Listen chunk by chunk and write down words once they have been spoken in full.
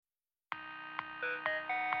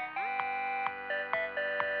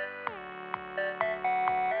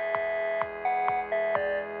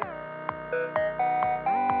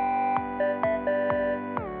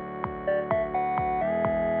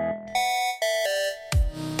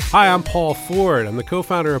Hi, I'm Paul Ford. I'm the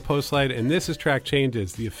co-founder of Postlight, and this is Track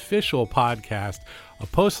Changes, the official podcast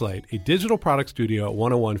of Postlight, a digital product studio at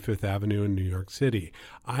 101 Fifth Avenue in New York City.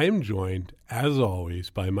 I am joined, as always,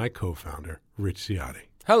 by my co-founder, Rich Ciotti.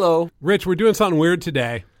 Hello. Rich, we're doing something weird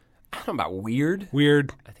today. I don't know about weird.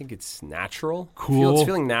 Weird. I think it's natural. Cool. It's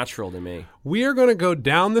feeling natural to me. We are going to go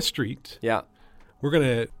down the street. Yeah. We're going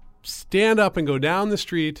to stand up and go down the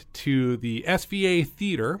street to the SVA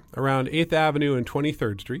Theater around 8th Avenue and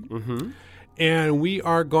 23rd Street. Mm-hmm. And we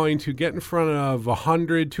are going to get in front of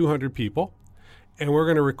 100, 200 people, and we're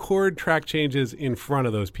going to record track changes in front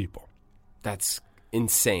of those people. That's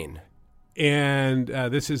insane. And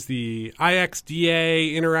this is the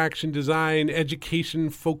IXDA Interaction Design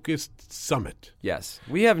Education Focused Summit. Yes.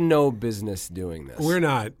 We have no business doing this. We're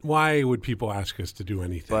not. Why would people ask us to do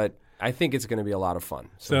anything? But I think it's going to be a lot of fun.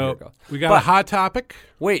 So here it goes. We got a hot topic.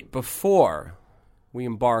 Wait, before we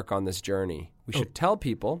embark on this journey, we should tell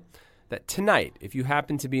people that tonight, if you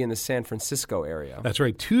happen to be in the San Francisco area. That's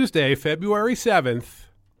right. Tuesday, February 7th,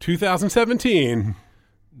 2017.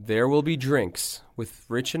 There will be drinks with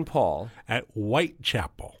Rich and Paul. At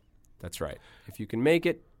Whitechapel. That's right. If you can make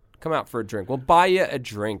it, come out for a drink. We'll buy you a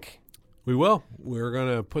drink. We will. We're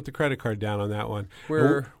going to put the credit card down on that one.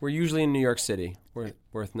 We're usually in New York City.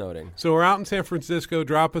 Worth noting. So we're out in San Francisco.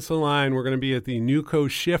 Drop us a line. We're going to be at the Newco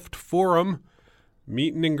Shift Forum,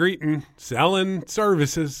 meeting and greeting, selling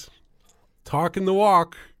services, talking the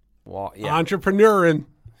walk, entrepreneuring.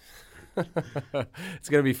 It's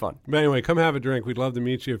going to be fun. But anyway, come have a drink. We'd love to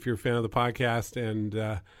meet you if you're a fan of the podcast.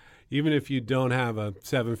 And even if you don't have a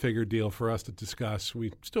seven-figure deal for us to discuss,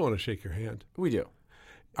 we still want to shake your hand. We do.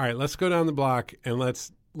 All right, let's go down the block and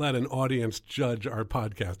let's let an audience judge our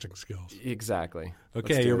podcasting skills. Exactly.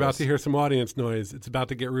 Okay, you're about to hear some audience noise. It's about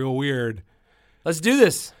to get real weird. Let's do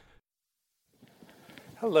this.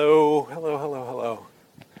 Hello.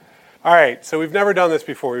 All right, so we've never done this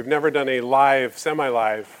before. We've never done a live,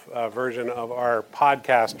 semi-live version of our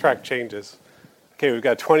podcast, Track Changes. Okay, we've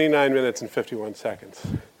got 29 minutes and 51 seconds.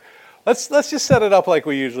 Let's just set it up like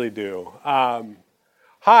we usually do.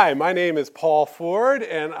 Hi, my name is Paul Ford,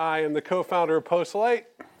 and I am the co-founder of Postlight.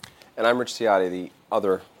 And I'm Rich Ciotti, the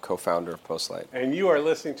other co-founder of Postlight. And you are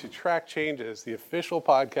listening to Track Changes, the official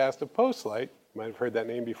podcast of Postlight. You might have heard that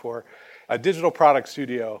name before. A digital product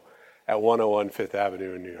studio at 101 Fifth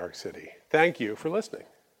Avenue in New York City. Thank you for listening.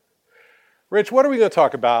 Rich, what are we going to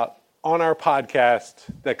talk about on our podcast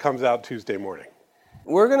that comes out Tuesday morning?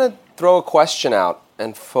 We're going to throw a question out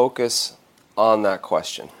and focus on that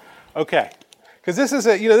question. Okay. Because this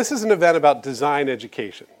is an event about design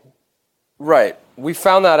education. Right. We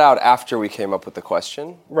found that out after we came up with the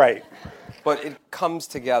question. Right. But it comes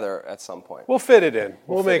together at some point. We'll fit it in.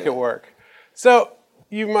 We'll make it work. So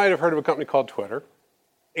you might have heard of a company called Twitter.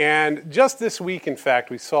 And just this week, in fact,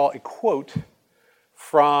 we saw a quote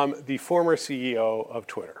from the former CEO of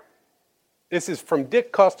Twitter. This is from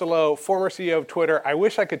Dick Costolo, former CEO of Twitter. I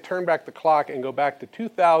wish I could turn back the clock and go back to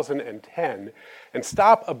 2010 and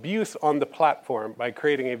stop abuse on the platform by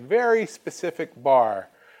creating a very specific bar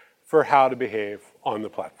for how to behave on the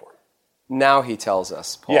platform. Now he tells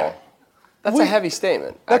us, Paul. Yeah. That's a heavy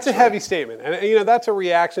statement. That's a heavy statement. And that's a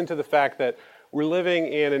reaction to the fact that we're living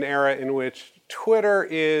in an era in which Twitter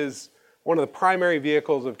is one of the primary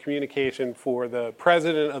vehicles of communication for the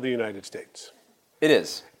President of the United States. It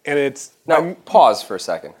is. And it's... Now, pause for a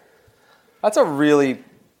second. That's a really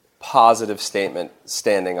positive statement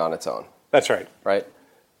standing on its own. That's right. Right?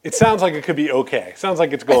 It sounds like it could be okay. Sounds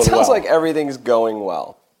like it's going well. It sounds like everything's going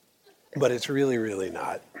well. But it's really, really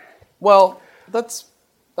not. Well, let's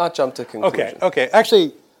not jump to conclusions. Okay.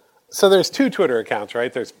 Actually, so there's two Twitter accounts,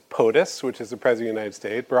 right? There's POTUS, which is the President of the United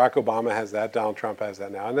States. Barack Obama has that. Donald Trump has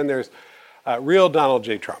that now. And then there's real Donald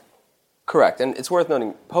J. Trump. Correct. And it's worth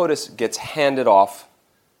noting, POTUS gets handed off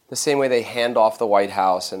the same way they hand off the White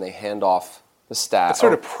House and they hand off the staff. It's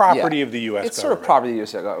sort of property of the U.S. It's sort of property of the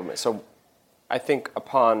U.S. government. So I think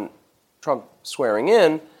upon Trump swearing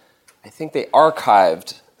in, I think they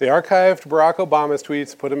archived Barack Obama's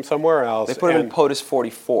tweets, put him somewhere else. They put him in POTUS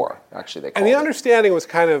 44, actually. They called the understanding was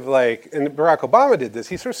kind of like, and Barack Obama did this,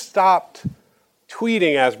 he sort of stopped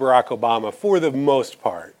tweeting as Barack Obama for the most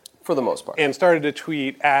part. For the most part. And started to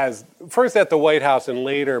tweet as, first at the White House and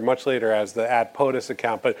much later as the @POTUS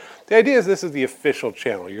account. But the idea is this is the official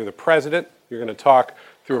channel. You're the president, you're going to talk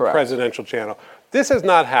through Correct. A presidential channel. This has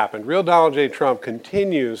not happened. Real Donald J. Trump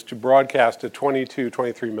continues to broadcast to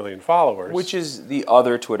 23 million followers. Which is the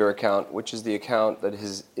other Twitter account, which is the account that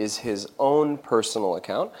is his own personal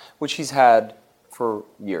account, which he's had for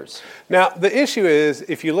years. Now, the issue is,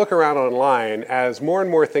 if you look around online, as more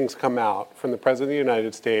and more things come out from the President of the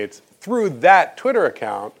United States through that Twitter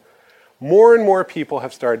account, more and more people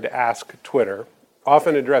have started to ask Twitter,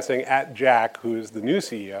 often addressing at Jack, who's the new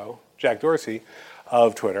CEO, Jack Dorsey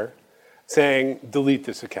of Twitter, saying, delete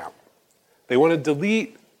this account. They want to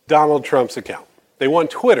delete Donald Trump's account. They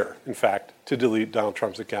want Twitter, in fact, to delete Donald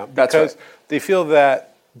Trump's account because they feel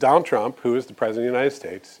that Donald Trump, who is the President of the United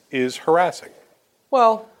States, is harassing.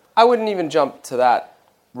 Well, I wouldn't even jump to that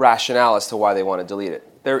rationale as to why they want to delete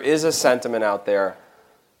it. There is a sentiment out there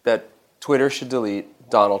that Twitter should delete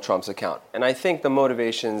Donald Trump's account. And I think the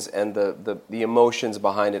motivations and the emotions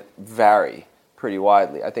behind it vary pretty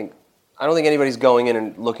widely. I don't think anybody's going in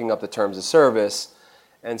and looking up the terms of service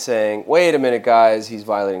and saying, wait a minute, guys, he's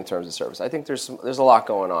violating terms of service. I think there's a lot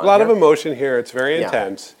going on. A lot of emotion here. It's very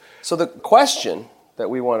intense. So the question that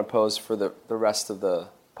we want to pose for the rest of the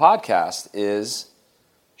podcast is,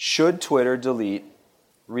 should Twitter delete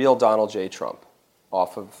real Donald J. Trump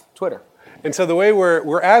off of Twitter? And so the way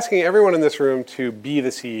we're asking everyone in this room to be the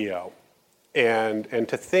CEO and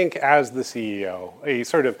to think as the CEO, a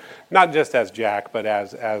sort of, not just as Jack, but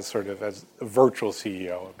as a virtual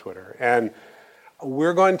CEO of Twitter. And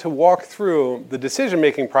we're going to walk through the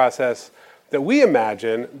decision-making process that we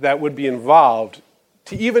imagine that would be involved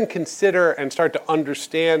to even consider and start to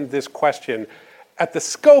understand this question at the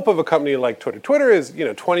scope of a company like Twitter. Twitter is,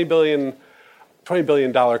 $20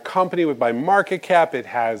 billion company by market cap. It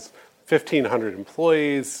has 1,500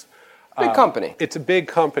 employees. Big company. It's a big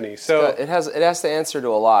company. So it has to answer to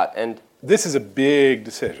a lot. And this is a big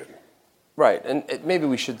decision. Right, and maybe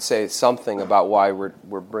we should say something about why we're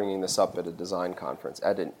bringing this up at a design conference,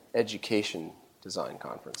 at an education design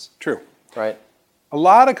conference. True. Right? A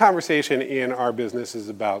lot of conversation in our business is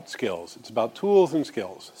about skills. It's about tools and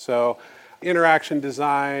skills. So interaction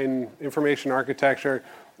design, information architecture,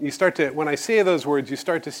 when I say those words, you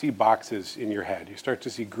start to see boxes in your head. You start to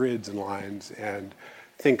see grids and lines and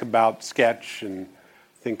think about Sketch and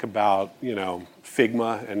think about,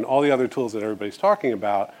 Figma and all the other tools that everybody's talking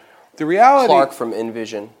about. The reality... Clark from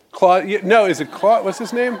InVision. Is it Claude? What's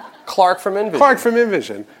his name? Clark from InVision. Clark from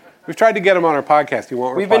InVision. We've tried to get him on our podcast. He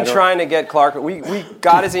won't reply. We've been trying to get Clark. We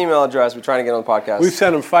got his email address. We're trying to get on the podcast. We've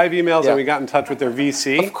sent him 5 emails and we got in touch with their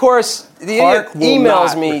VC. Of course, the idiot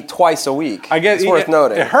emails me twice a week. It's worth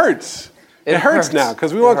noting. It hurts. It hurts now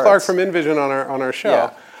because we want Clark from InVision on our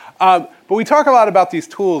show. Yeah. But we talk a lot about these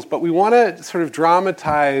tools, but we want to sort of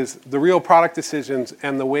dramatize the real product decisions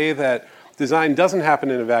and the way that design doesn't happen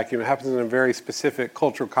in a vacuum. It happens in a very specific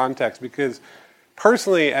cultural context because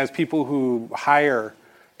personally, as people who hire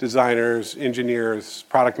designers, engineers,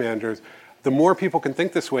 product managers, the more people can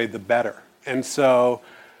think this way, the better. And so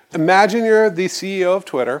imagine you're the CEO of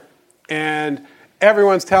Twitter and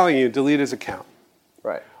everyone's telling you delete his account.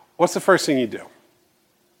 Right. What's the first thing you do?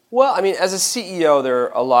 Well, as a CEO, there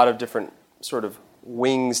are a lot of different sort of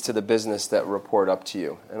wings to the business that report up to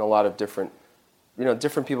you, and a lot of different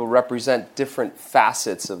people represent different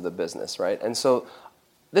facets of the business, right? And so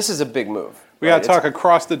this is a big move. We got to talk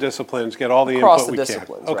across the disciplines, get all the input we can. Across the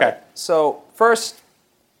disciplines, okay. Right? So first,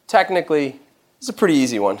 technically, it's a pretty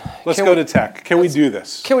easy one. Let's go to tech. Can we do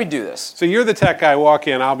this? Can we do this? So you're the tech guy. Walk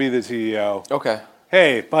in. I'll be the CEO. Okay.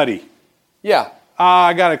 Hey, buddy. Yeah.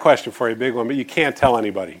 I got a question for you, big one, but you can't tell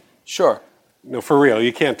anybody. Sure. No, for real.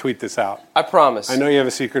 You can't tweet this out. I promise. I know you have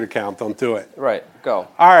a secret account. Don't do it. Right. Go.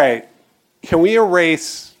 All right. Can we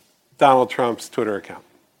erase Donald Trump's Twitter account?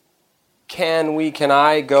 Can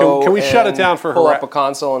I go Can we shut it down for pull up a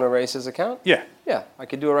console and erase his account? Yeah. Yeah, I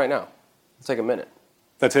could do it right now. It'll take a minute.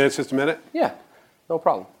 That's it? It's just a minute? Yeah, no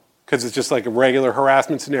problem. Because it's just like a regular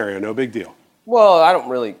harassment scenario. No big deal. Well, I don't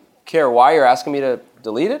really care why you're asking me to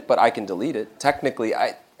delete it, but I can delete it. Technically,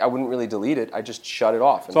 I wouldn't really delete it. I just shut it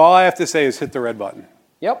off. So all I have to say is hit the red button.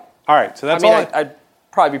 Yep. All right, so that's I'd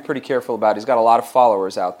probably be pretty careful about it. He's got a lot of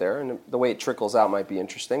followers out there, and the way it trickles out might be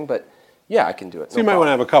interesting, but yeah, I can do it. So you might want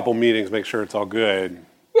to have a couple meetings, make sure it's all good.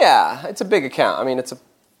 Yeah, it's a big account.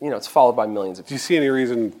 It's followed by millions of people. Do you see any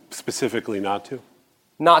reason specifically not to?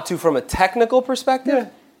 Not to from a technical perspective? Yeah.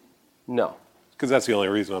 No. Because that's the only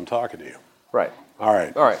reason I'm talking to you. Right. All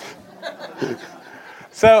right. All right.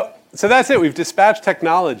 So that's it. We've dispatched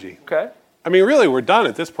technology. Okay. Really, we're done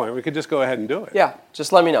at this point. We could just go ahead and do it. Yeah,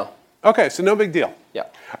 just let me know. Okay, so no big deal. Yeah.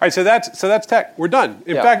 All right, so that's tech. We're done.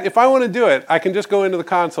 In fact, if I want to do it, I can just go into the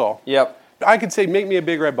console. Yep. I could say, make me a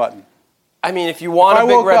big red button. If you want a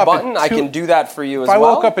big red button, I can do that for you as well. If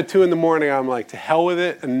I woke up at 2 in the morning, I'm like, to hell with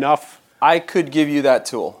it, enough. I could give you that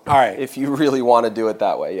tool. All right. If you really want to do it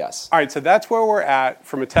that way, yes. All right, so that's where we're at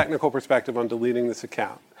from a technical perspective on deleting this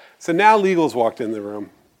account. So now legal's walked in the room.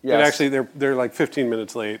 Yes. And actually, they're like 15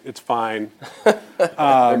 minutes late. It's fine.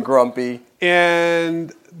 They're grumpy.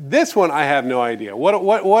 And this one I have no idea.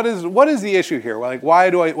 What is the issue here? Like, why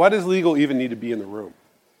does legal even need to be in the room?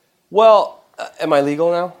 Well, am I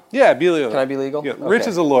legal now? Yeah, be legal. Can I be legal? Yeah. Okay. Rich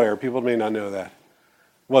is a lawyer. People may not know that.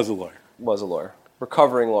 Was a lawyer. Was a lawyer.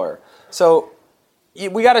 Recovering lawyer. So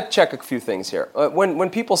we got to check a few things here. When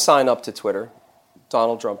people sign up to Twitter,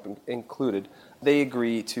 Donald Trump included, they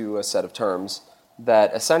agree to a set of terms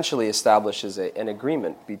that essentially establishes an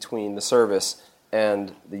agreement between the service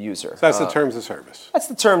and the user. So that's the terms of service. That's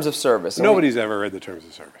the terms of service. Nobody's ever read the terms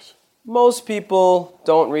of service. Most people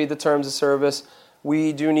don't read the terms of service.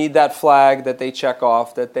 We do need that flag that they check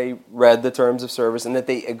off that they read the terms of service and that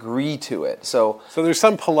they agree to it. So there's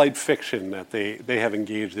some polite fiction that they have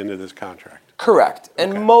engaged into this contract. Correct.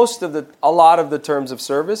 And a lot of the terms of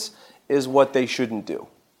service is what they shouldn't do.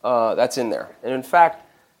 That's in there. And in fact,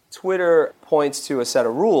 Twitter points to a set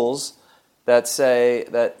of rules that say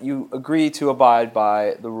that you agree to abide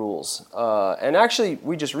by the rules. And actually,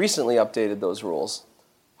 we just recently updated those rules.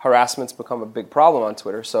 Harassment's become a big problem on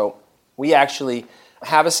Twitter, so we actually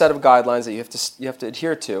have a set of guidelines that you have to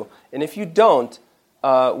adhere to. And if you don't,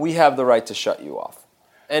 we have the right to shut you off.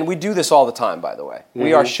 And we do this all the time, by the way. Mm-hmm.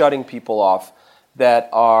 We are shutting people off that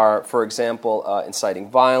are, for example, inciting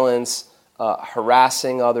violence,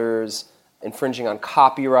 harassing others, infringing on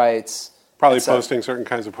copyrights. Probably posting certain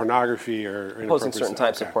kinds of pornography or posting certain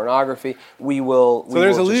types of pornography. So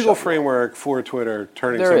there's a legal framework for Twitter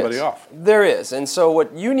turning somebody off. There is. And so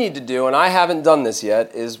what you need to do, and I haven't done this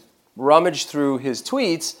yet, is rummage through his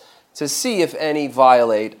tweets to see if any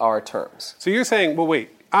violate our terms. So you're saying, well, wait,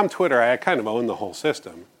 I'm Twitter. I kind of own the whole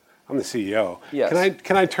system. I'm the CEO. Yes.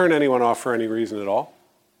 Can I turn anyone off for any reason at all?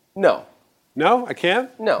 No. No, I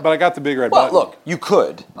can't? No. But I got the big red button. Well, look, you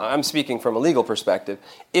could. I'm speaking from a legal perspective.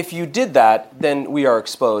 If you did that, then we are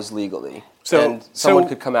exposed legally. And someone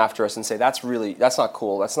could come after us and say, that's not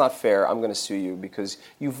cool, that's not fair, I'm going to sue you because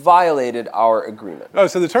you violated our agreement. Oh,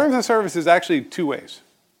 so the terms of service is actually two ways.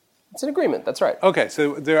 It's an agreement, that's right. Okay,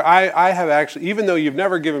 so I have actually, even though you've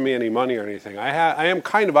never given me any money or anything, I am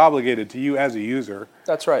kind of obligated to you as a user.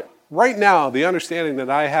 That's right. Right now, the understanding that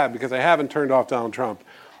I have, because I haven't turned off Donald Trump,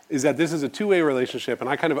 is that this is a two-way relationship, and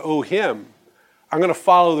I kind of owe him. I'm going to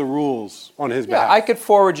follow the rules on his behalf. Yeah, I could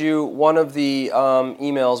forward you one of the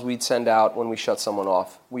emails we'd send out when we shut someone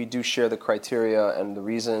off. We do share the criteria and the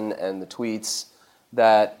reason and the tweets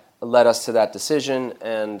that led us to that decision,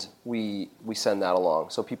 and we send that along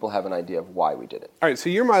so people have an idea of why we did it. All right, so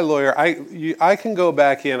you're my lawyer. I can go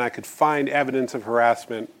back in. I could find evidence of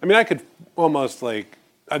harassment. I mean, I could almost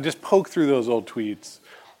I'd just poke through those old tweets.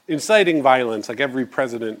 Inciting violence, like every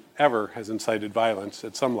president ever has incited violence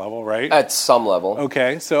at some level, right? At some level.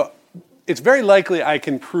 Okay, so it's very likely I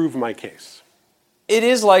can prove my case. It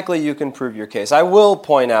is likely you can prove your case. I will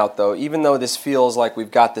point out, though, even though this feels like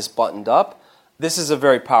we've got this buttoned up, this is a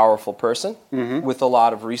very powerful person with a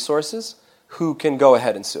lot of resources who can go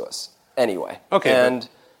ahead and sue us anyway. Okay,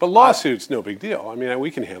 but lawsuits, no big deal. I mean, we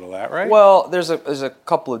can handle that, right? Well, there's a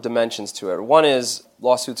couple of dimensions to it. One is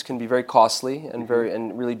lawsuits can be very costly and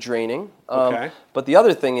really draining. But the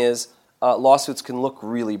other thing is lawsuits can look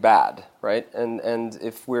really bad, right? And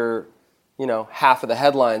if we're, half of the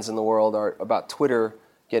headlines in the world are about Twitter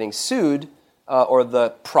getting sued or the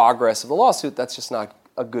progress of the lawsuit, that's just not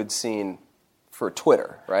a good scene for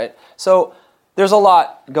Twitter, right? So there's a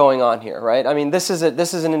lot going on here, right? I mean, this is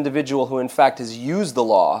an individual who, in fact, has used the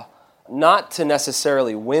law not to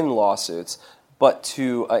necessarily win lawsuits, but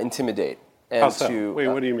to intimidate. And How so? Wait,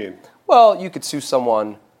 what do you mean? Well, you could sue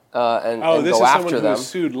someone and go after them. This is someone who has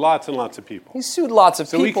sued lots and lots of people. He's sued lots of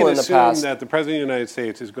people in the past. So we can assume that the President of the United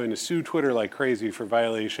States is going to sue Twitter like crazy for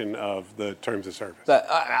violation of the terms of service.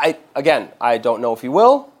 I don't know if he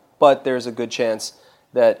will, but there's a good chance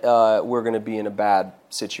that we're going to be in a bad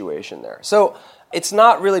situation there. So it's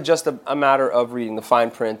not really just a matter of reading the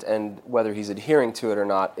fine print and whether he's adhering to it or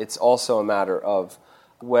not. It's also a matter of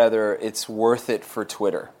whether it's worth it for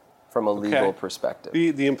Twitter from a legal perspective.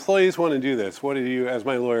 The employees want to do this. What do you, as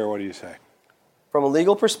my lawyer, what do you say? From a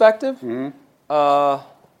legal perspective? Are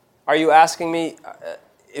you asking me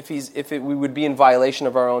if we would be in violation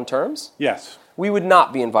of our own terms? Yes. We would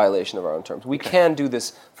not be in violation of our own terms. We can do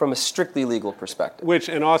this from a strictly legal perspective.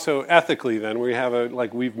 And also ethically then, we have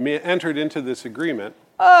we've entered into this agreement.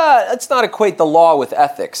 Let's not equate the law with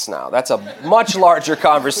ethics now. That's a much larger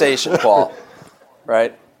conversation, Paul.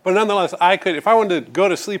 Right? But nonetheless, I could, if I wanted to go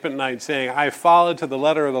to sleep at night saying I followed to the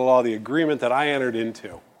letter of the law the agreement that I entered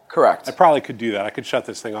into. Correct. I probably could do that. I could shut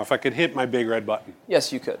this thing off. I could hit my big red button.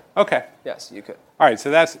 Yes, you could. Okay. Yes, you could. All right, so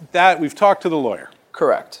that's that. We've talked to the lawyer.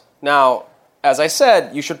 Correct. Now, as I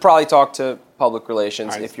said, you should probably talk to public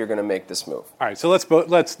relations if you're going to make this move. All right, so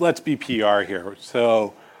let's be PR here.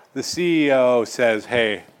 So the CEO says,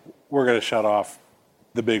 hey, we're going to shut off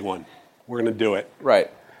the big one. We're going to do it. Right.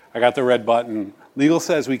 I got the red button. Legal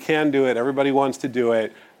says we can do it. Everybody wants to do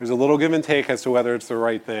it. There's a little give and take as to whether it's the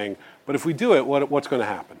right thing. But if we do it, what's going to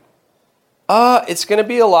happen? It's going to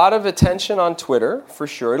be a lot of attention on Twitter, for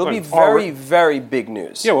sure. It'll be very, very big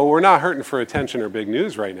news. Yeah, well, we're not hurting for attention or big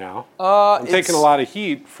news right now. I'm taking a lot of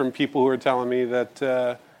heat from people who are telling me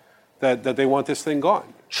that they want this thing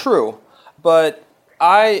gone. True. But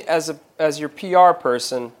I, as your PR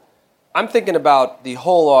person, I'm thinking about the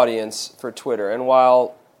whole audience for Twitter. And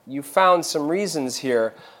while you found some reasons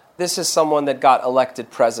here, this is someone that got elected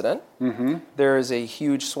president. Mm-hmm. There is a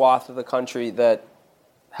huge swath of the country that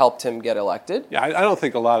helped him get elected. Yeah, I don't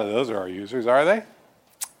think a lot of those are our users, are they?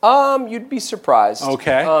 You'd be surprised.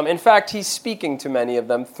 Okay. In fact, he's speaking to many of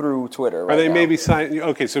them through Twitter right now. Are they now. maybe signed?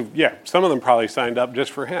 Okay, so yeah, some of them probably signed up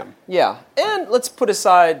just for him. Yeah, and let's put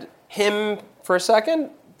aside him for a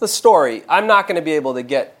second. The story. I'm not going to be able to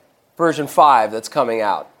get version 5 that's coming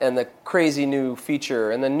out, and the crazy new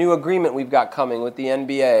feature, and the new agreement we've got coming with the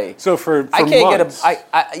NBA. So for I can't months.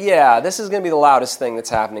 Yeah, this is going to be the loudest thing that's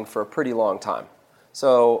happening for a pretty long time.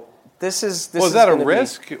 So this is. Well, is that a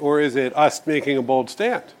risk, or is it us making a bold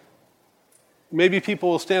stand? Maybe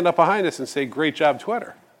people will stand up behind us and say, "Great job,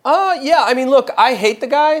 Twitter." Yeah. I mean, look, I hate the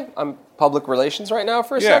guy. I'm public relations right now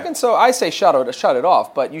for a second, so I say shut it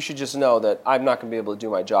off. But you should just know that I'm not going to be able to do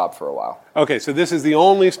my job for a while. Okay, so this is the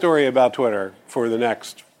only story about Twitter for the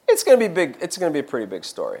next. It's going to be big. It's going to be a pretty big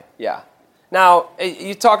story. Yeah. Now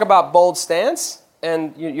you talk about bold stance.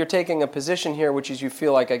 And you're taking a position here, which is you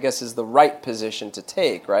feel like, I guess, is the right position to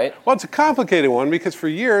take, right? Well, it's a complicated one because for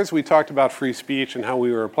years we talked about free speech and how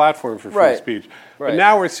we were a platform for free speech. Right. But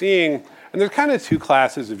now we're seeing, and there's kind of two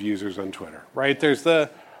classes of users on Twitter, right? There's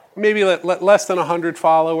the maybe less than 100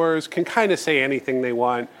 followers, can kind of say anything they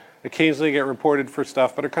want, occasionally get reported for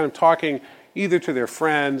stuff, but are kind of talking either to their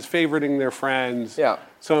friends, favoriting their friends, so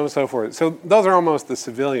on and so forth. So those are almost the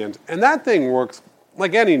civilians. And that thing works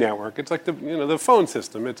like any network. It's like the phone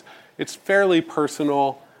system. It's fairly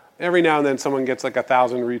personal. Every now and then someone gets like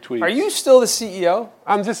 1,000 retweets. Are you still the CEO?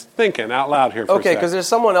 I'm just thinking out loud here for a second. Okay, because there's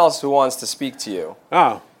someone else who wants to speak to you.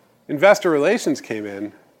 Oh, investor relations came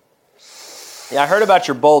in. Yeah, I heard about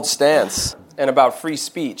your bold stance and about free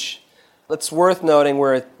speech. It's worth noting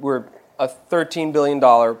we're a $13 billion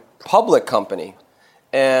public company.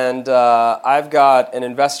 And I've got an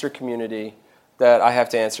investor community that I have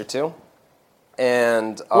to answer to.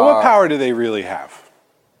 And what power do they really have?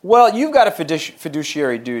 Well, you've got a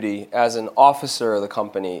fiduciary duty as an officer of the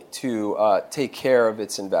company to take care of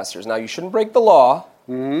its investors. Now, you shouldn't break the law,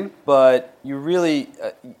 but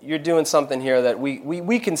you're doing something here that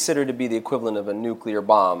we consider to be the equivalent of a nuclear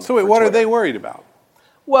bomb. So wait, what are they worried about?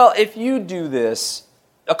 Well, if you do this,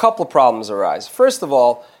 a couple of problems arise. First of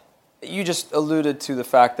all, you just alluded to the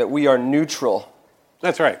fact that we are neutral.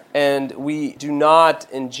 That's right. And we do not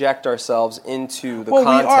inject ourselves into the content.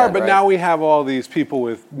 Well, we are, but right? now we have all these people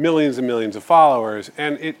with millions and millions of followers,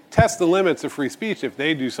 and it tests the limits of free speech if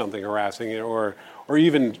they do something harassing or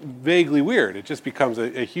even vaguely weird. It just becomes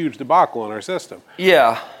a huge debacle in our system.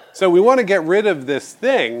 Yeah. So we want to get rid of this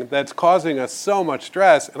thing that's causing us so much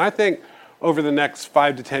stress, and I think over the next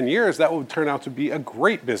 5 to 10 years, that will turn out to be a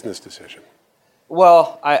great business decision.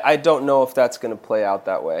 Well, I don't know if that's going to play out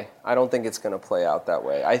that way. I don't think it's going to play out that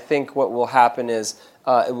way. I think what will happen is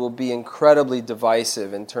it will be incredibly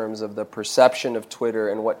divisive in terms of the perception of Twitter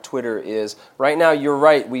and what Twitter is. Right now, you're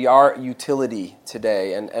right. We are utility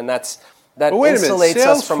today, and that insulates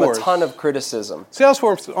us from a ton of criticism.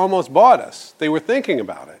 Salesforce almost bought us. They were thinking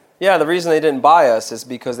about it. Yeah, the reason they didn't buy us is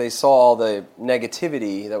because they saw all the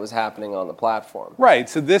negativity that was happening on the platform. Right.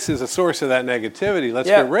 So this is a source of that negativity. Let's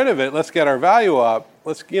get rid of it. Let's get our value up.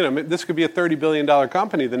 This could be a $30 billion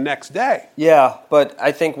company the next day. Yeah, but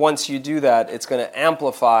I think once you do that, it's going to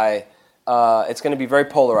amplify. It's going to be very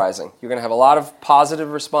polarizing. You're going to have a lot of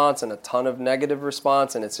positive response and a ton of negative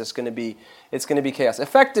response, and it's going to be chaos.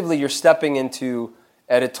 Effectively, you're stepping into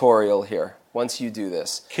editorial here once you do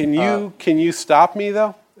this. Can you stop me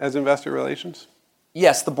though? As investor relations?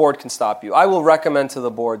 Yes, the board can stop you. I will recommend to the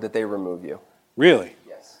board that they remove you. Really?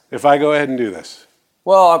 Yes. If I go ahead and do this?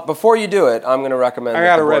 Well, before you do it, I'm going to recommend I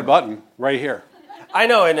got a red button right here. I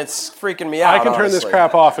know, and it's freaking me out, I can turn this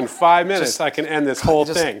crap off in 5 minutes. I can end this whole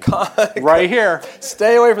thing. Right here.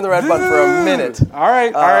 Stay away from the red button for a minute. All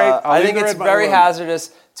right. I think it's very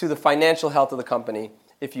hazardous to the financial health of the company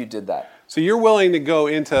if you did that. So you're willing to go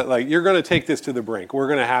into, you're going to take this to the brink. We're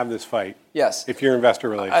going to have this fight. Yes. If you're investor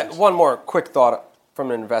relations. One more quick thought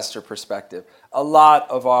from an investor perspective. A lot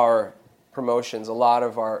of our promotions, a lot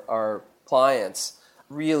of our clients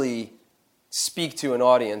really speak to an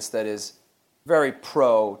audience that is very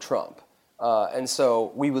pro-Trump. And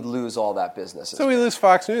so we would lose all that business. So we lose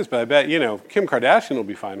Fox News, but I bet, Kim Kardashian will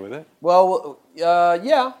be fine with it. Well,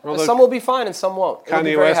 yeah. Although some will be fine and some won't.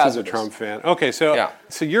 Kanye West is a Trump fan. Okay, so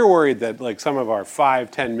you're worried that like some of our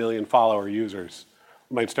 5-10 million follower users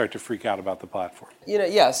might start to freak out about the platform.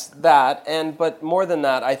 Yes, that. But more than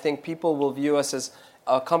that, I think people will view us as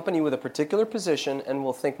a company with a particular position and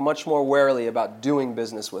will think much more warily about doing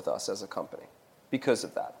business with us as a company because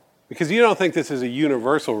of that. Because you don't think this is a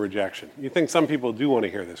universal rejection. You think some people do want to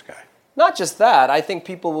hear this guy. Not just that. I think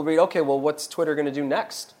people will read, okay, well, what's Twitter going to do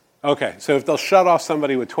next? Okay, so if they'll shut off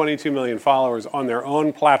somebody with 22 million followers on their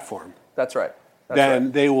own platform, that's right.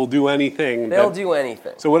 Then they will do anything. They'll do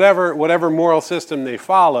anything. So whatever moral system they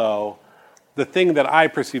follow, the thing that I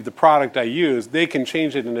perceive, the product I use, they can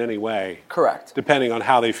change it in any way. Correct. Depending on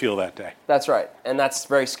how they feel that day. That's right, and that's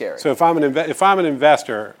very scary. So if I'm an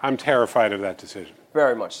investor, I'm terrified of that decision.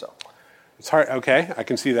 Very much so. It's hard. Okay, I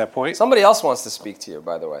can see that point. Somebody else wants to speak to you,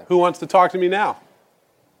 by the way. Who wants to talk to me now?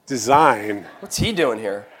 Design. What's he doing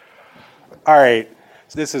here? All right,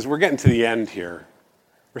 so we're getting to the end here.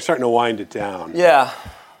 We're starting to wind it down. Yeah.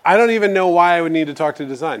 I don't even know why I would need to talk to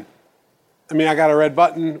design. I mean, I got a red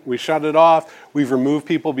button. We shut it off. We've removed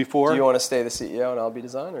people before. Do you want to stay the CEO and I'll be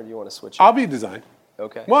design, or do you want to switch? I'll be design.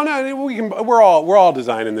 Okay. Well, no, we can. We're all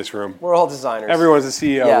design in this room. We're all designers. Everyone's a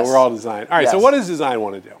CEO. Yes. But we're all design. All right. Yes. So what does design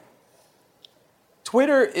want to do?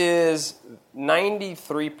 Twitter is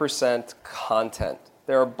 93% content.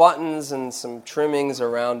 There are buttons and some trimmings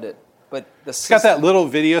around it, but it's got that little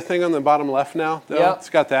video thing on the bottom left now. Though. Yeah. It's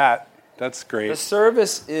got that. That's great. The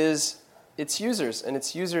service is its users, and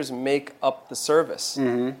its users make up the service.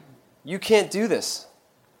 Mm-hmm. You can't do this.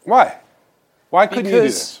 Why? Why couldn't you do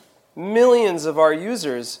this? Because millions of our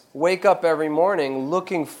users wake up every morning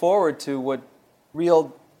looking forward to what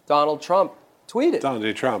real Donald Trump tweeted. Donald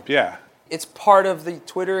J. Trump, yeah. It's part of the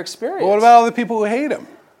Twitter experience. Well, what about all the people who hate him?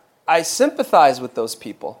 I sympathize with those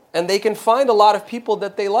people, and they can find a lot of people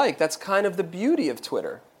that they like. That's kind of the beauty of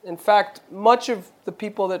Twitter. In fact, much of the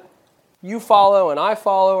people that you follow and I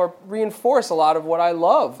follow reinforce a lot of what I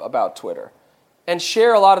love about Twitter and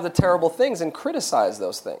share a lot of the terrible things and criticize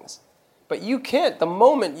those things. But you can't. The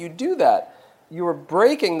moment you do that, you are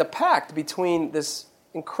breaking the pact between this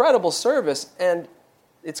incredible service and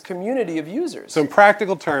its community of users. So in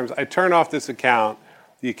practical terms, I turn off this account,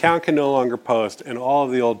 the account can no longer post, and all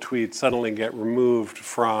of the old tweets suddenly get removed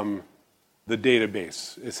from the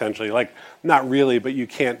database, essentially. Like, not really, but you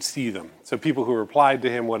can't see them. So people who replied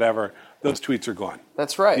to him, whatever, those tweets are gone.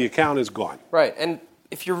 That's right. The account is gone. Right, and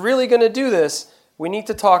if you're really going to do this, we need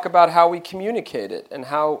to talk about how we communicate it and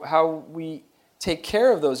how we take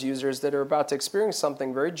care of those users that are about to experience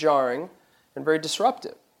something very jarring and very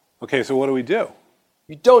disruptive. Okay, so what do we do?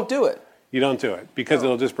 You don't do it. You don't do it because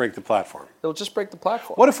it'll just break the platform. It'll just break the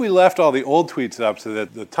platform. What if we left all the old tweets up so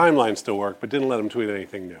that the timeline still worked but didn't let them tweet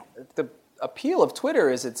anything new? The appeal of Twitter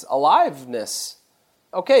is its aliveness.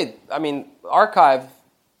 Okay, I mean, archive,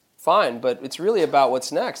 fine, but it's really about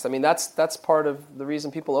what's next. I mean, that's part of the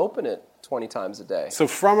reason people open it 20 times a day. So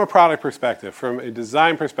from a product perspective, from a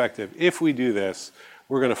design perspective, if we do this,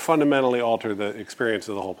 we're going to fundamentally alter the experience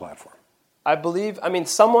of the whole platform. I believe,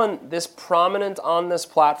 someone this prominent on this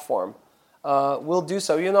platform will do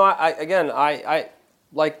so. You know, I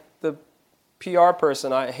like the PR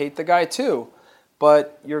person, I hate the guy too,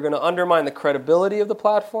 but you're going to undermine the credibility of the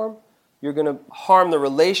platform. You're going to harm the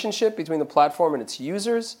relationship between the platform and its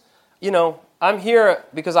users. You know, I'm here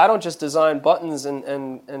because I don't just design buttons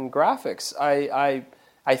and graphics.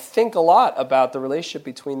 I think a lot about the relationship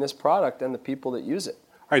between this product and the people that use it.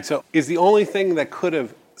 All right, so is the only thing that could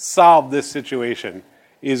have solved this situation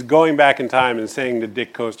is going back in time and saying to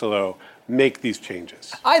Dick Costolo, make these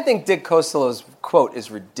changes? I think Dick Costolo's quote is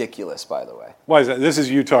ridiculous, by the way. Why is that? This is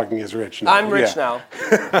you talking as Rich now. I'm Rich now.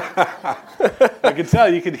 I could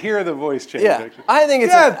tell. You could hear the voice change. Yeah, I think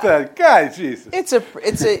it's Jesus.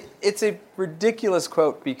 It's a ridiculous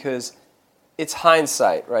quote because it's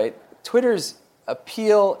hindsight, right? Twitter's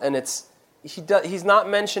appeal, and he's not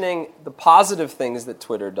mentioning the positive things that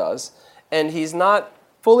Twitter does, and he's not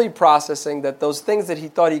fully processing that those things that he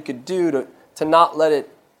thought he could do to not let it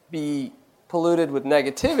be polluted with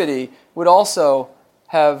negativity would also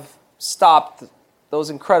have stopped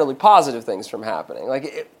those incredibly positive things from happening.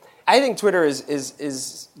 I think Twitter is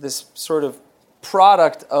this sort of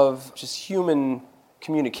product of just human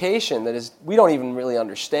communication that is we don't even really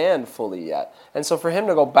understand fully yet. And so for him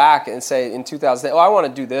to go back and say in 2008, I want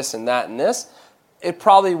to do this and that and this, it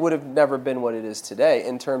probably would have never been what it is today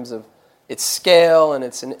in terms of its scale and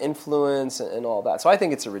its influence and all that. So I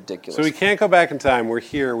think it's a ridiculous. So we can't go back in time. We're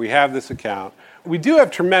here. We have this account. We do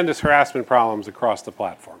have tremendous harassment problems across the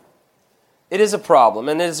platform. It is a problem,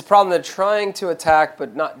 and it is a problem they're trying to attack,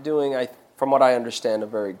 but not doing, from what I understand, a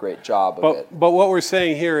very great job of it. But what we're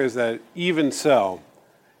saying here is that even so,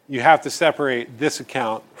 you have to separate this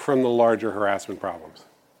account from the larger harassment problems.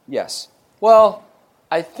 Yes. Well,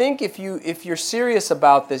 I think if you're serious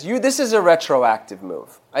about this, this is a retroactive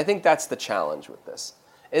move. I think that's the challenge with this,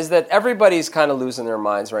 is that everybody's kind of losing their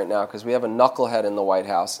minds right now because we have a knucklehead in the White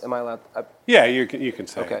House. Am I allowed? Yeah, you can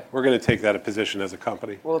say Okay. it. We're going to take that position as a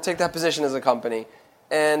company. We'll take that position as a company.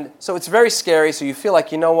 And so it's very scary, so you feel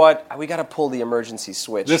like, you know what, we got to pull the emergency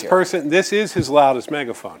switch This is his loudest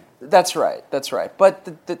megaphone. That's right. But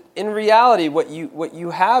in reality, what you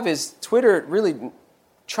have is Twitter really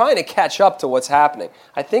trying to catch up to what's happening.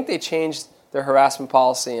 I think they changed their harassment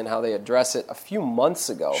policy and how they address it a few months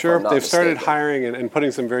ago. Sure, if I'm not they've started mistaken. hiring and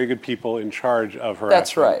putting some very good people in charge of harassment.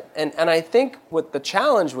 That's right. And I think what the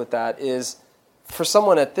challenge with that is, for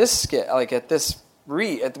someone at this scale, like at this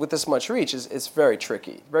with this much reach, it's very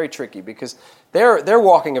tricky because they're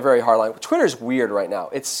walking a very hard line. Twitter's weird right now.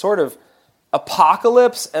 It's sort of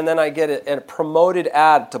apocalypse, and then I get a promoted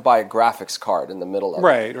ad to buy a graphics card in the middle of it.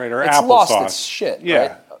 Right, or it's applesauce. lost its shit. Yeah.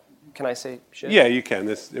 Right? Can I say shit? Yeah, you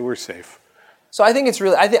can. We're safe. So I think it's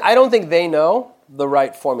really. I don't think they know the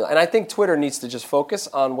right formula, and I think Twitter needs to just focus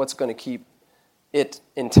on what's going to keep it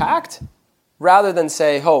intact, rather than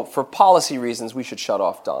say, "Oh, for policy reasons, we should shut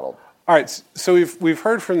off Donald." All right. So we've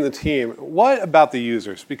heard from the team. What about the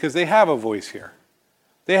users? Because they have a voice here.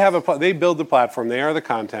 They build the platform. They are the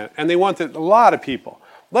content, and they want a lot of people.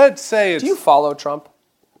 Let's say it's. Do you follow Trump?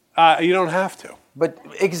 You don't have to. But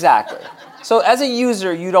exactly. So as a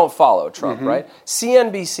user, you don't follow Trump, right?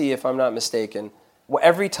 CNBC, if I'm not mistaken,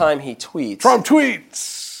 every time he tweets, Trump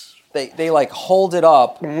tweets. They like hold it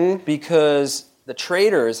up because the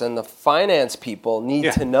traders and the finance people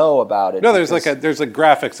need to know about it. No, there's like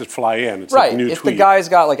graphics that fly in. It's right. like a new if tweet. the guy's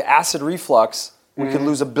got like acid reflux, we could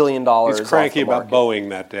lose $1 billion. He's cranky off the about market. Boeing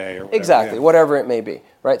that day. Or whatever. Exactly, whatever it may be,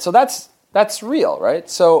 right? So that's real, right?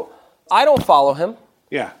 So I don't follow him.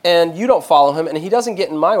 Yeah. And you don't follow him, and he doesn't get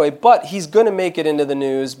in my way, but he's going to make it into the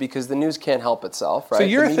news because the news can't help itself, right? So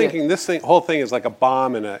you're thinking whole thing is like a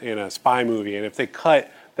bomb in a spy movie, and if they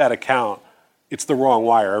cut that account, it's the wrong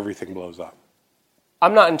wire, everything blows up.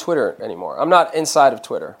 I'm not in Twitter anymore. I'm not inside of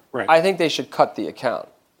Twitter. Right. I think they should cut the account.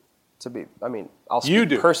 I'll speak You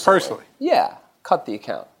do, personally. Yeah, cut the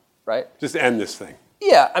account, right? Just end this thing.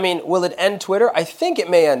 Yeah, will it end Twitter? I think it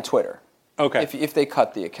may end Twitter. Okay. If they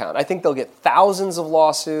cut the account, I think they'll get thousands of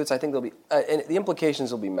lawsuits. I think they'll be, and the implications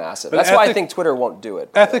will be massive. That's why I think Twitter won't do it.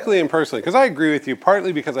 Ethically and personally, because I agree with you,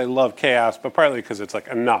 partly because I love chaos, but partly because it's like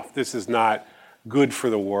enough. This is not good for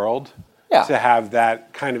the world to have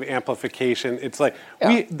that kind of amplification. It's like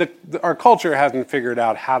our culture hasn't figured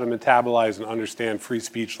out how to metabolize and understand free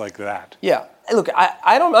speech like that. Yeah. Look,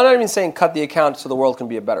 I'm not even saying cut the account so the world can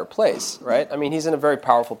be a better place, right? He's in a very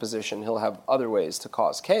powerful position. He'll have other ways to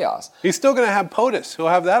cause chaos. He's still going to have POTUS. He'll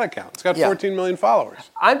have that account. It's got 14 million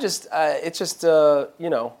followers. I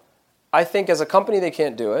think as a company they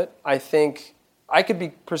can't do it. I think I could be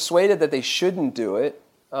persuaded that they shouldn't do it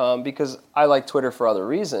because I like Twitter for other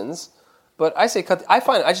reasons. But I say cut. I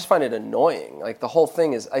just find it annoying. Like the whole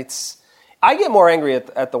thing is, I get more angry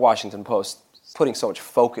at the Washington Post putting so much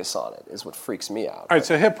focus on it is what freaks me out. All right,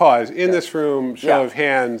 so hit pause. In this room, show of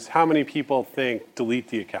hands, how many people think delete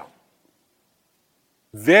the account?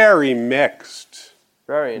 Very mixed.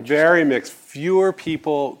 Very interesting. Very mixed. Fewer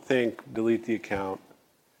people think delete the account.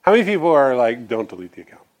 How many people are like, don't delete the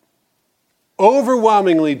account?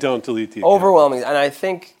 Overwhelmingly don't delete the account. Overwhelmingly. And I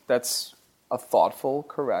think that's a thoughtful,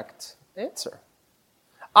 correct answer.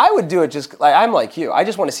 I would do it just like I'm like you. I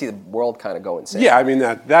just want to see the world kind of go insane.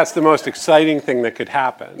 Yeah, that's the most exciting thing that could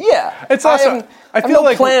happen. Yeah, it's also. I feel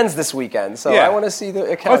like plans this weekend, so I want to see the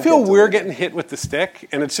account. I feel we're getting hit with the stick,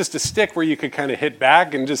 and it's just a stick where you could kind of hit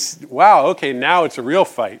back and just okay, now it's a real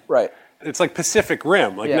fight. Right. It's like Pacific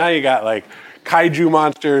Rim. Now you got like kaiju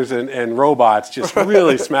monsters and robots just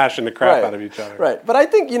really smashing the crap out of each other. Right. But I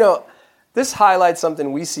think this highlights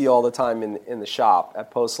something we see all the time in the shop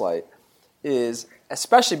at Postlight is.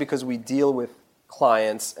 Especially because we deal with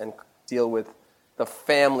clients and deal with the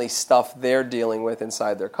family stuff they're dealing with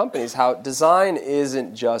inside their companies, how design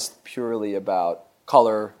isn't just purely about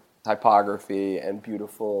color, typography, and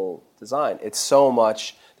beautiful design. It's so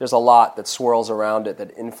much, there's a lot that swirls around it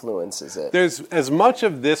that influences it. There's as much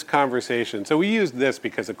of this conversation, so we used this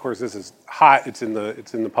because, of course, this is hot, it's in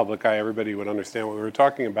the public eye, everybody would understand what we were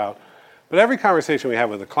talking about. But every conversation we have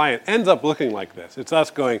with a client ends up looking like this. It's us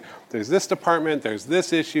going, there's this department, there's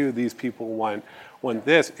this issue, these people want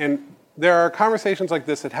this. And there are conversations like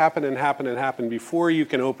this that happen and happen and happen before you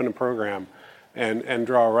can open a program and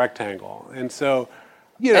draw a rectangle. And so,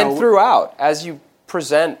 And throughout, as you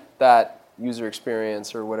present that user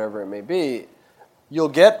experience or whatever it may be, you'll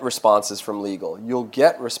get responses from legal. You'll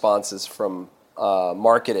get responses from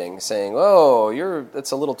marketing saying, "Oh,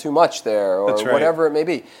 that's a little too much there," or That's right. whatever it may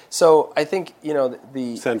be. So I think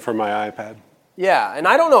the send for my iPad. Yeah, and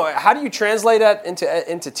I don't know, how do you translate that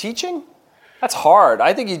into teaching? That's hard.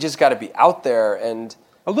 I think you just got to be out there and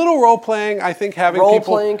a little role playing. I think having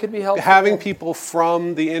role-playing could be helpful. Having people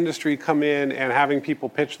from the industry come in and having people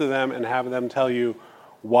pitch to them and have them tell you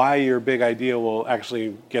why your big idea will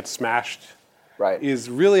actually get smashed, right, is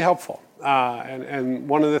really helpful. And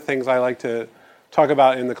one of the things I like to talk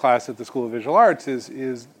about in the class at the School of Visual Arts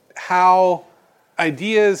is how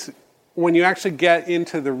ideas, when you actually get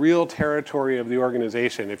into the real territory of the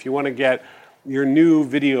organization, if you want to get your new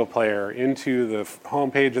video player into the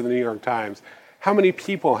homepage of the New York Times, how many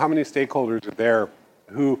people, how many stakeholders are there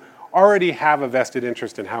who already have a vested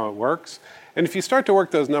interest in how it works? And if you start to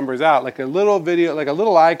work those numbers out, like a little video, like a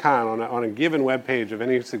little icon on a given web page of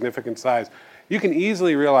any significant size, you can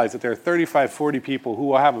easily realize that there are 35, 40 people who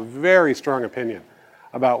will have a very strong opinion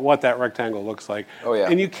about what that rectangle looks like. Oh, yeah.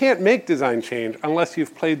 And you can't make design change unless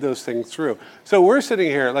you've played those things through. So we're sitting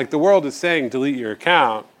here, like the world is saying, delete your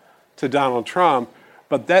account to Donald Trump,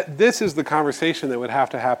 but this is the conversation that would have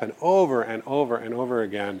to happen over and over and over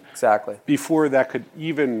again. Exactly. Before that could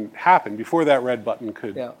even happen, before that red button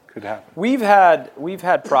could happen. We've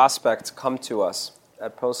had prospects come to us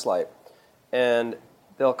at Postlight, and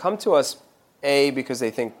they'll come to us, A, because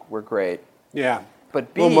they think we're great. Yeah.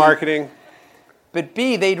 But B, a little marketing. But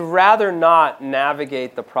B, they'd rather not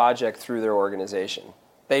navigate the project through their organization.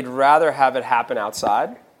 They'd rather have it happen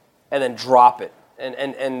outside and then drop it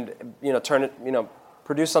and turn it,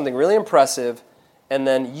 produce something really impressive and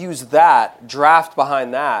then use that, draft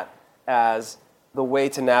behind that as the way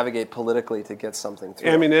to navigate politically to get something through.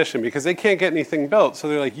 Ammunition, because they can't get anything built. So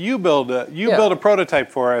they're like, you build a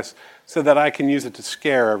prototype for us so that I can use it to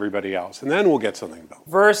scare everybody else, and then we'll get something built.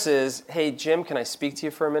 Versus, hey, Jim, can I speak to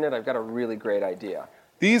you for a minute? I've got a really great idea.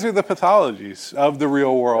 These are the pathologies of the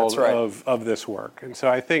real world. That's right. of this work. And so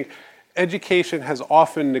I think education has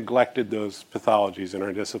often neglected those pathologies in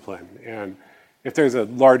our discipline. And if there's a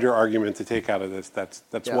larger argument to take out of this, that's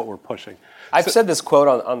what we're pushing. I've said this quote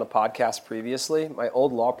on the podcast previously. My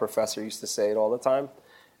old law professor used to say it all the time.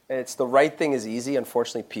 It's the right thing is easy.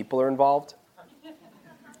 Unfortunately, people are involved.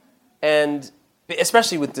 And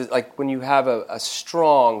especially with when you have a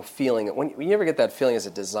strong feeling, when you ever get that feeling as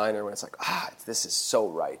a designer when it's like, this is so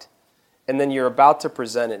right. And then you're about to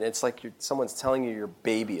present it, and it's like someone's telling you your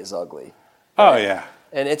baby is ugly. Oh, yeah.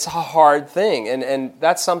 And it's a hard thing. And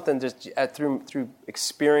that's something just through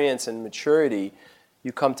experience and maturity,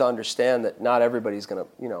 you come to understand that not everybody's going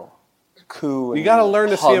to, coo and you got to learn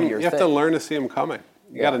to see them. You have to learn to see them coming.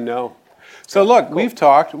 You got to know. So look, cool. We've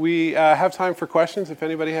talked. We have time for questions. If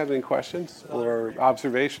anybody has any questions or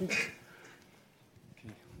observations.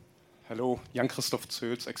 Okay. Hello, Jan-Christoph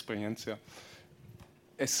Zöls, Experientia.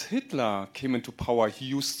 As Hitler came into power, he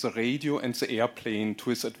used the radio and the airplane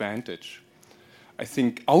to his advantage. I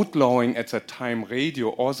think outlawing at that time radio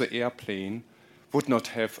or the airplane would not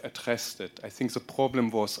have addressed it. I think the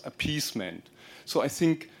problem was appeasement. So I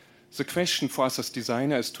think the question for us as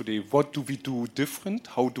designers today, what do we do different?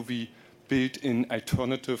 How do we build in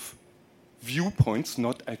alternative viewpoints,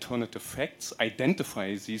 not alternative facts,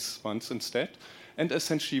 identify these ones instead, and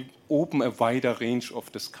essentially open a wider range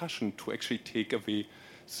of discussion to actually take away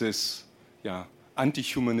this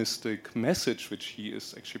anti-humanistic message which he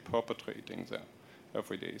is actually perpetrating there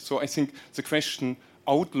every day. So I think the question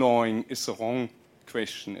outlawing is the wrong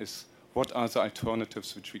question, is what are the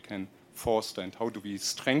alternatives which we can foster and how do we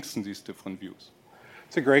strengthen these different views?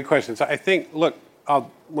 It's a great question. So I think, look,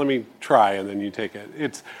 let me try and then you take it.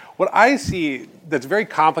 It's what I see that's very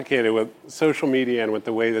complicated with social media and with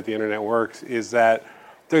the way that the internet works is that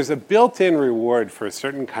there's a built-in reward for a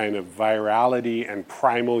certain kind of virality and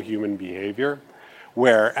primal human behavior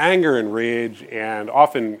where anger and rage and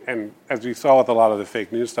often, and as we saw with a lot of the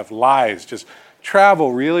fake news stuff, lies just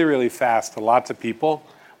travel really, really fast to lots of people,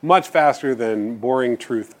 much faster than boring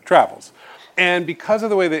truth travels. And because of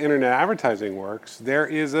the way the internet advertising works, there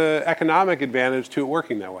is an economic advantage to it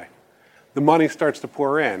working that way. The money starts to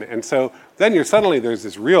pour in. And so then there's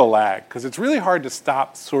this real lag because it's really hard to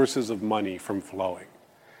stop sources of money from flowing.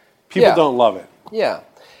 People don't love it. Yeah.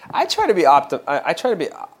 I try to be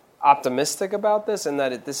optimistic about this in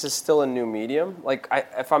that this is still a new medium. Like,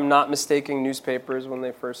 if I'm not mistaken, newspapers, when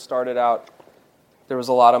they first started out, there was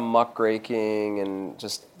a lot of muckraking and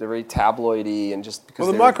just they're very tabloidy and just because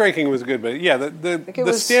the muckraking was good, but yeah,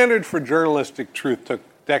 the standard for journalistic truth took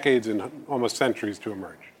decades and almost centuries to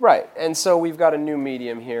emerge. Right, and so we've got a new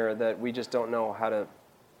medium here that we just don't know how to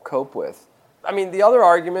cope with. I mean, the other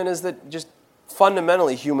argument is that just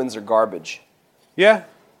fundamentally humans are garbage. Yeah,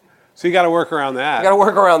 so you got to work around that. You got to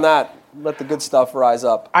work around that. Let the good stuff rise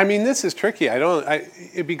up. I mean, this is tricky.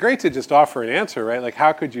 It'd be great to just offer an answer, right? Like,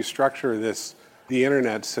 how could you structure the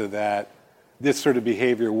internet so that this sort of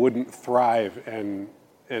behavior wouldn't thrive and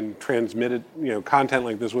transmit it, content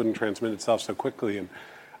like this wouldn't transmit itself so quickly. And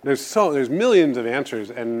there's millions of answers,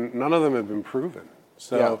 and none of them have been proven.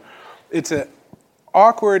 So it's an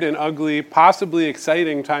awkward and ugly, possibly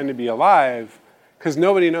exciting time to be alive because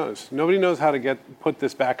nobody knows. Nobody knows how to put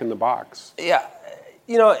this back in the box. Yeah,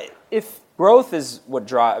 if growth is what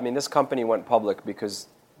drives. I mean, this company went public because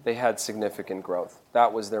they had significant growth.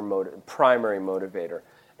 That was their primary motivator.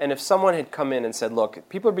 And if someone had come in and said, look,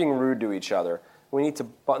 people are being rude to each other, we need to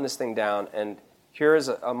button this thing down, and here is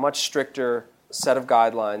a much stricter set of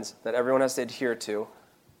guidelines that everyone has to adhere to,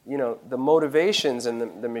 the motivations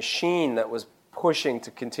and the machine that was pushing to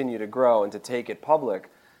continue to grow and to take it public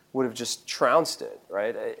would have just trounced it,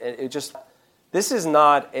 right? This is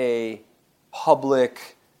not a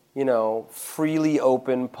public, freely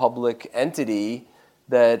open public entity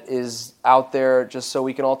that is out there just so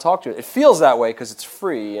we can all talk to it. It feels that way because it's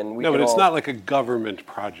free and we. No, but it's not like a government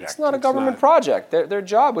project. It's not a government project. Their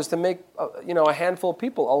job was to make a handful of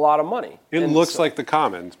people a lot of money. It looks like the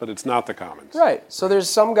Commons, but it's not the Commons. Right. So there's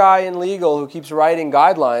some guy in legal who keeps writing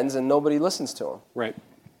guidelines and nobody listens to him. Right.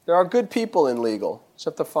 There are good people in legal. Just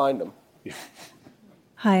have to find them. Yeah.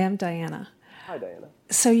 Hi, I'm Diana. Hi, Diana.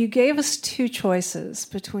 So you gave us two choices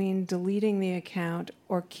between deleting the account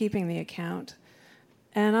or keeping the account.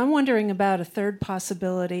 And I'm wondering about a third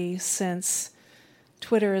possibility since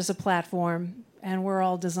Twitter is a platform and we're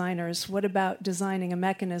all designers. What about designing a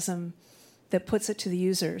mechanism that puts it to the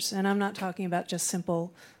users? And I'm not talking about just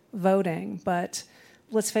simple voting, but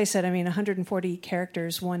let's face it, 140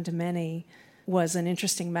 characters, one-to-many, was an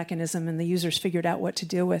interesting mechanism and the users figured out what to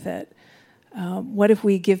do with it. What if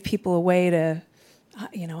we give people a way to,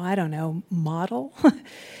 model,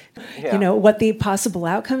 what the possible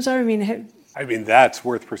outcomes are? That's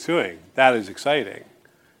worth pursuing. That is exciting.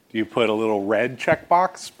 Do you put a little red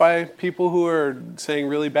checkbox by people who are saying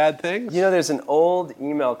really bad things? There's an old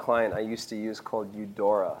email client I used to use called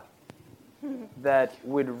Eudora that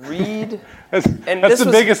would read. That's the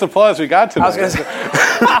biggest applause we got tonight. I was going to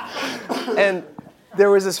say. And there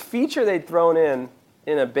was this feature they'd thrown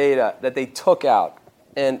in a beta that they took out.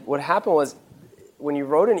 And what happened was when you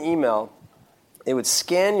wrote an email, it would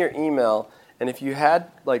scan your email, and if you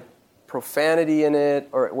had profanity in it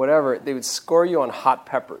or whatever, they would score you on hot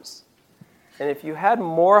peppers. And if you had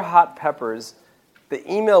more hot peppers,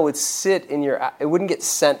 the email would sit in it wouldn't get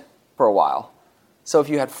sent for a while. So if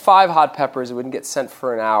you had 5 hot peppers, it wouldn't get sent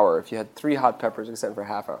for an hour. If you had 3 hot peppers, it would get sent for a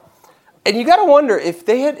half hour. And you got to wonder if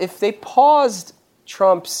they paused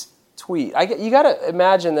Trump's tweet. You got to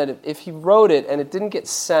imagine that if he wrote it and it didn't get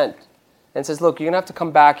sent and says, look, you're going to have to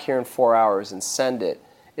come back here in 4 hours and send it,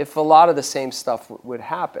 if a lot of the same stuff would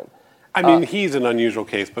happen. He's an unusual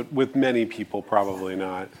case, but with many people, probably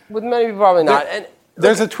not. With many people, probably not.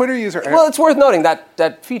 There's a Twitter user. Well, it's worth noting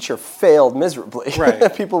that feature failed miserably.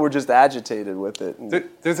 Right. People were just agitated with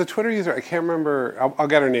it. There's a Twitter user. I can't remember. I'll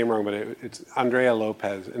get her name wrong, but it's Andrea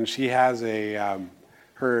Lopez, and she has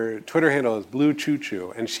her Twitter handle is Blue Choo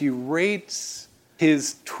Choo, and she rates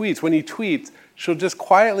his tweets. When he tweets, she'll just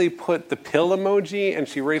quietly put the pill emoji, and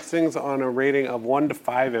she rates things on a rating of 1 to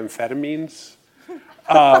 5 amphetamines.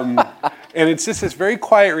 And it's just this very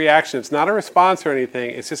quiet reaction. It's not a response or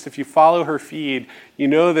anything. It's just if you follow her feed, you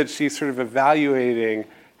know that she's sort of evaluating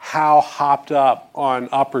how hopped up on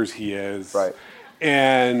uppers he is. Right.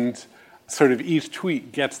 And sort of each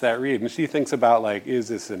tweet gets that read. And she thinks about, is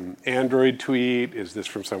this an Android tweet? Is this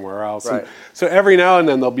from somewhere else? Right. And so every now and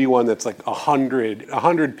then there'll be one that's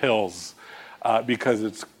 100 pills because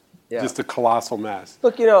it's just a colossal mess.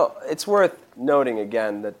 Look, it's worth noting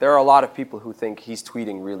again that there are a lot of people who think he's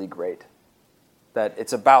tweeting really great. That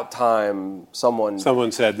it's about time someone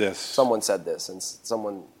said this. Someone said this and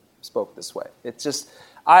someone spoke this way. It's just,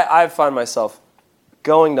 I find myself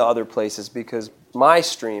going to other places because my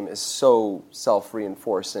stream is so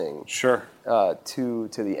self-reinforcing. Sure. To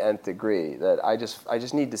the nth degree that I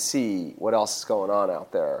just need to see what else is going on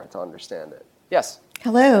out there to understand it. Yes.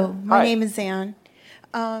 Hello, my Hi. name is Ann.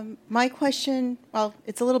 My question,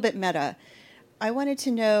 it's a little bit meta. I wanted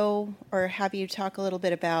to know or have you talk a little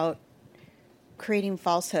bit about creating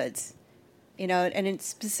falsehoods.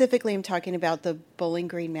 Specifically I'm talking about the Bowling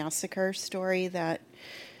Green massacre story that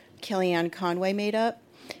Kellyanne Conway made up.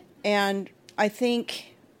 And I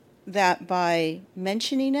think that by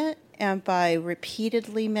mentioning it and by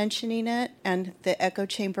repeatedly mentioning it and the echo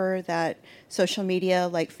chamber that social media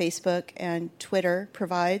like Facebook and Twitter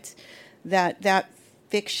provides, that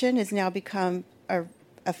fiction has now become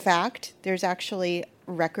a fact. There's actually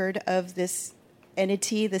record of this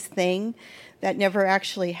entity, this thing that never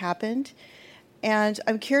actually happened. And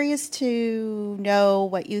I'm curious to know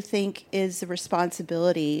what you think is the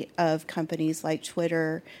responsibility of companies like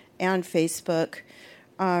Twitter and Facebook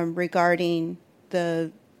regarding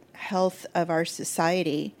the health of our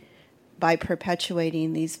society by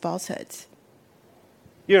perpetuating these falsehoods.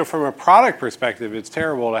 From a product perspective, it's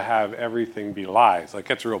terrible to have everything be lies. Like,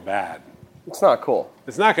 it's real bad. It's not cool.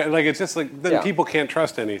 It's not good. Like, it's just like, then people can't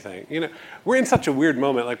trust anything. We're in such a weird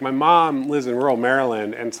moment. Like, my mom lives in rural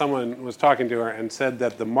Maryland, and someone was talking to her and said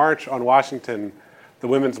that the march on Washington, the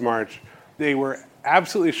Women's March, they were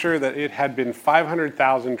absolutely sure that it had been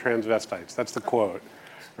 500,000 transvestites. That's the quote,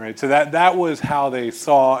 right? So that was how they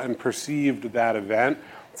saw and perceived that event.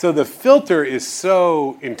 So the filter is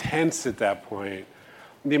so intense at that point.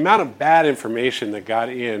 The amount of bad information that got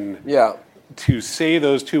in to say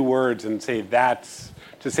those two words and say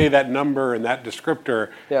that number and that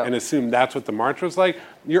descriptor and assume that's what the march was like,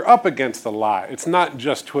 you're up against a lie. It's not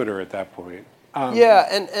just Twitter at that point.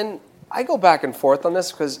 And I go back and forth on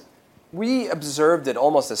this because we observed it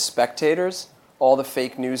almost as spectators, all the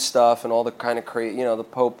fake news stuff and all the kind of the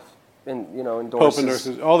Pope endorses. Pope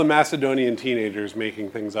endorses all the Macedonian teenagers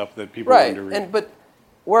making things up that people wanted to read. But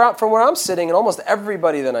from where I'm sitting, and almost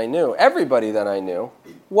everybody that I knew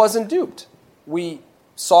wasn't duped. We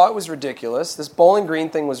saw it was ridiculous. This Bowling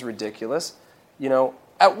Green thing was ridiculous.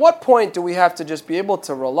 At what point do we have to just be able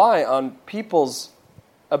to rely on people's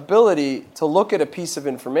ability to look at a piece of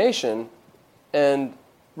information and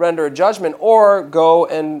render a judgment, or go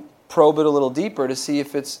and probe it a little deeper to see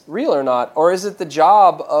if it's real or not? Or is it the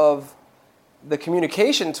job of the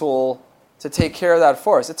communication tool to take care of that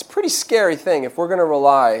for us? It's a pretty scary thing if we're going to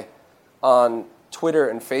rely on Twitter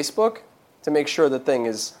and Facebook to make sure the thing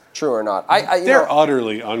is true or not. They're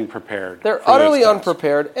utterly unprepared. They're utterly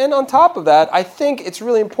unprepared. And on top of that, I think it's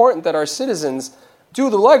really important that our citizens do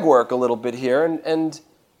the legwork a little bit here and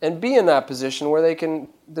be in that position where they can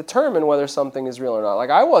determine whether something is real or not. Like,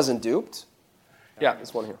 I wasn't duped. Yeah,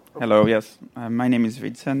 there's one here. Hello, yes. My name is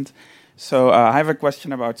Vincent. So I have a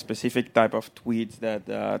question about specific type of tweets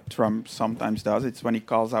that Trump sometimes does. It's when he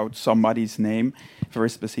calls out somebody's name very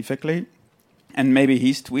specifically. And maybe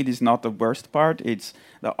his tweet is not the worst part. It's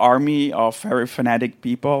the army of very fanatic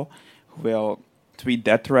people who will tweet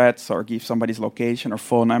death threats or give somebody's location or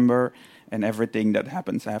phone number and everything that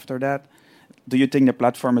happens after that. Do you think the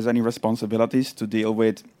platform has any responsibilities to deal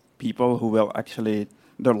with people who will actually,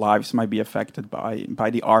 their lives might be affected by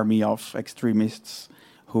the army of extremists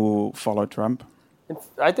who follow Trump?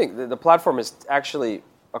 I think the platform is actually,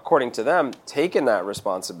 according to them, taken that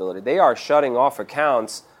responsibility. They are shutting off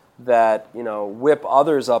accounts that whip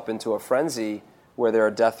others up into a frenzy where there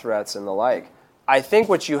are death threats and the like. I think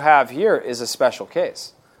what you have here is a special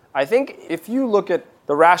case. I think if you look at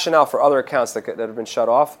the rationale for other accounts that have been shut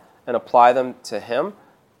off and apply them to him,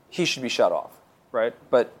 he should be shut off, right?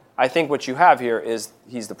 But I think what you have here is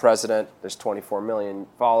he's the president, there's 24 million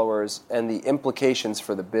followers, and the implications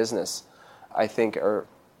for the business, I think, are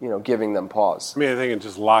giving them pause. I think it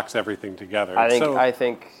just locks everything together. I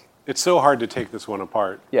think it's so hard to take this one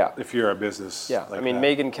apart. Yeah. If you're a business. Yeah. Like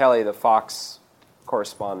Megyn Kelly, the Fox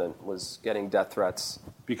correspondent, was getting death threats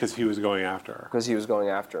because he was going after her. Because he was going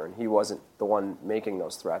after her, and he wasn't the one making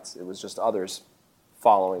those threats. It was just others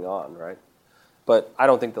following on, right? But I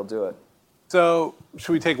don't think they'll do it. So,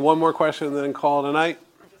 should we take one more question and then call it a night?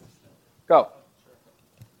 Go.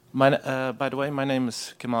 By the way, my name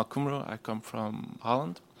is Kemal Kumru. I come from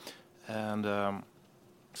Holland. And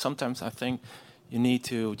sometimes I think you need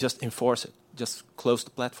to just enforce it, just close the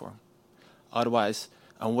platform. Otherwise,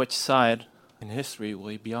 on which side in history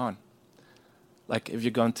will you be on? Like, if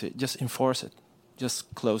you're going to just enforce it,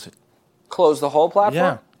 just close it. Close the whole platform?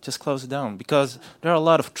 Yeah, just close it down. Because there are a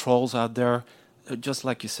lot of trolls out there, just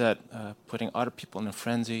like you said, putting other people in a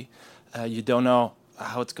frenzy. You don't know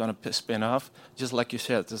how it's going to spin off. Just like you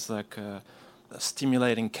said, it's like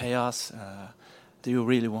stimulating chaos. Do you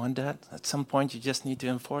really want that? At some point, you just need to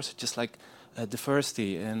enforce it, just like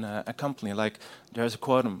diversity in a company. Like, there's a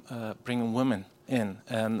quorum bringing women in,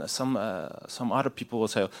 and some other people will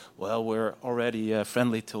say, well, we're already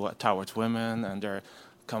friendly towards women, and they're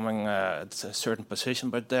coming at a certain position,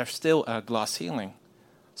 but there's still a glass ceiling.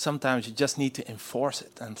 Sometimes you just need to enforce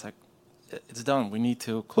it, and it's like, it's done. We need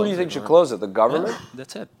to close it. Who do you think should close it? The government? Yeah,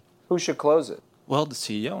 that's it. Who should close it? Well, the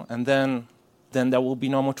CEO, and then there will be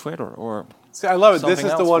no more Twitter or. See, I love it. This something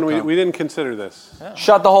is the else one will come. we didn't consider this. Yeah.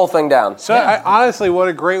 Shut the whole thing down. So honestly, what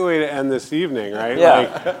a great way to end this evening, right? Yeah.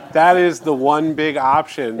 Like, that is the one big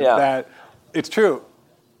option that, it's true,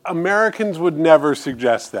 Americans would never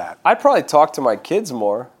suggest that. I'd probably talk to my kids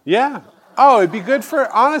more. Yeah. Oh, it'd be good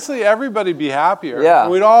for, honestly, everybody be happier. Yeah.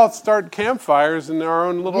 We'd all start campfires in our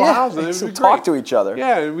own little houses. It'd be talk great. to each other.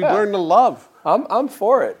 Yeah, we'd learn to love. I'm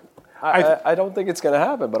for it. I don't think it's going to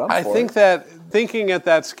happen, but I'm for it. I think that thinking at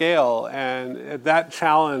that scale and at that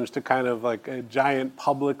challenge to kind of like a giant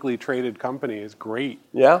publicly traded company is great.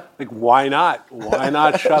 Yeah? Like, why not? Why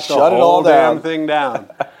not shut the Shut it all whole damn down. thing down?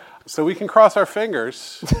 So we can cross our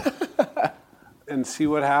fingers and see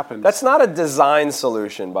what happens. That's not a design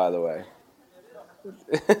solution, by the way.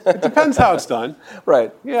 It depends how it's done.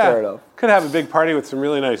 Right. Yeah. Fair enough. Could have a big party with some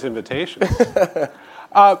really nice invitations.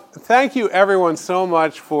 Thank you, everyone, so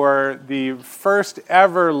much for the first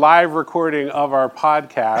ever live recording of our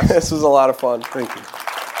podcast. This was a lot of fun. Thank you.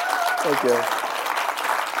 Thank you.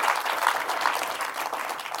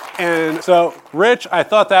 And so, Rich, I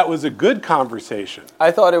thought that was a good conversation.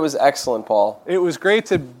 I thought it was excellent, Paul. It was great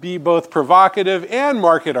to be both provocative and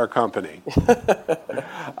market our company.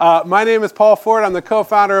 My name is Paul Ford. I'm the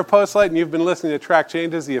co-founder of Postlight, and you've been listening to Track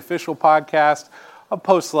Changes, the official podcast of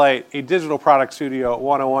Postlight, a digital product studio at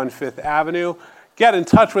 101 Fifth Avenue. Get in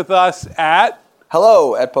touch with us at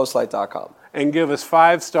hello@postlight.com. and give us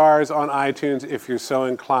 5 stars on iTunes if you're so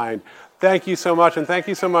inclined. Thank you so much, and thank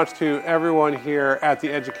you so much to everyone here at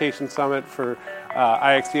the Education Summit for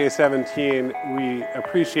IXDA 17. We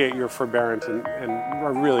appreciate your forbearance, and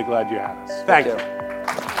we're really glad you had us. Thank you.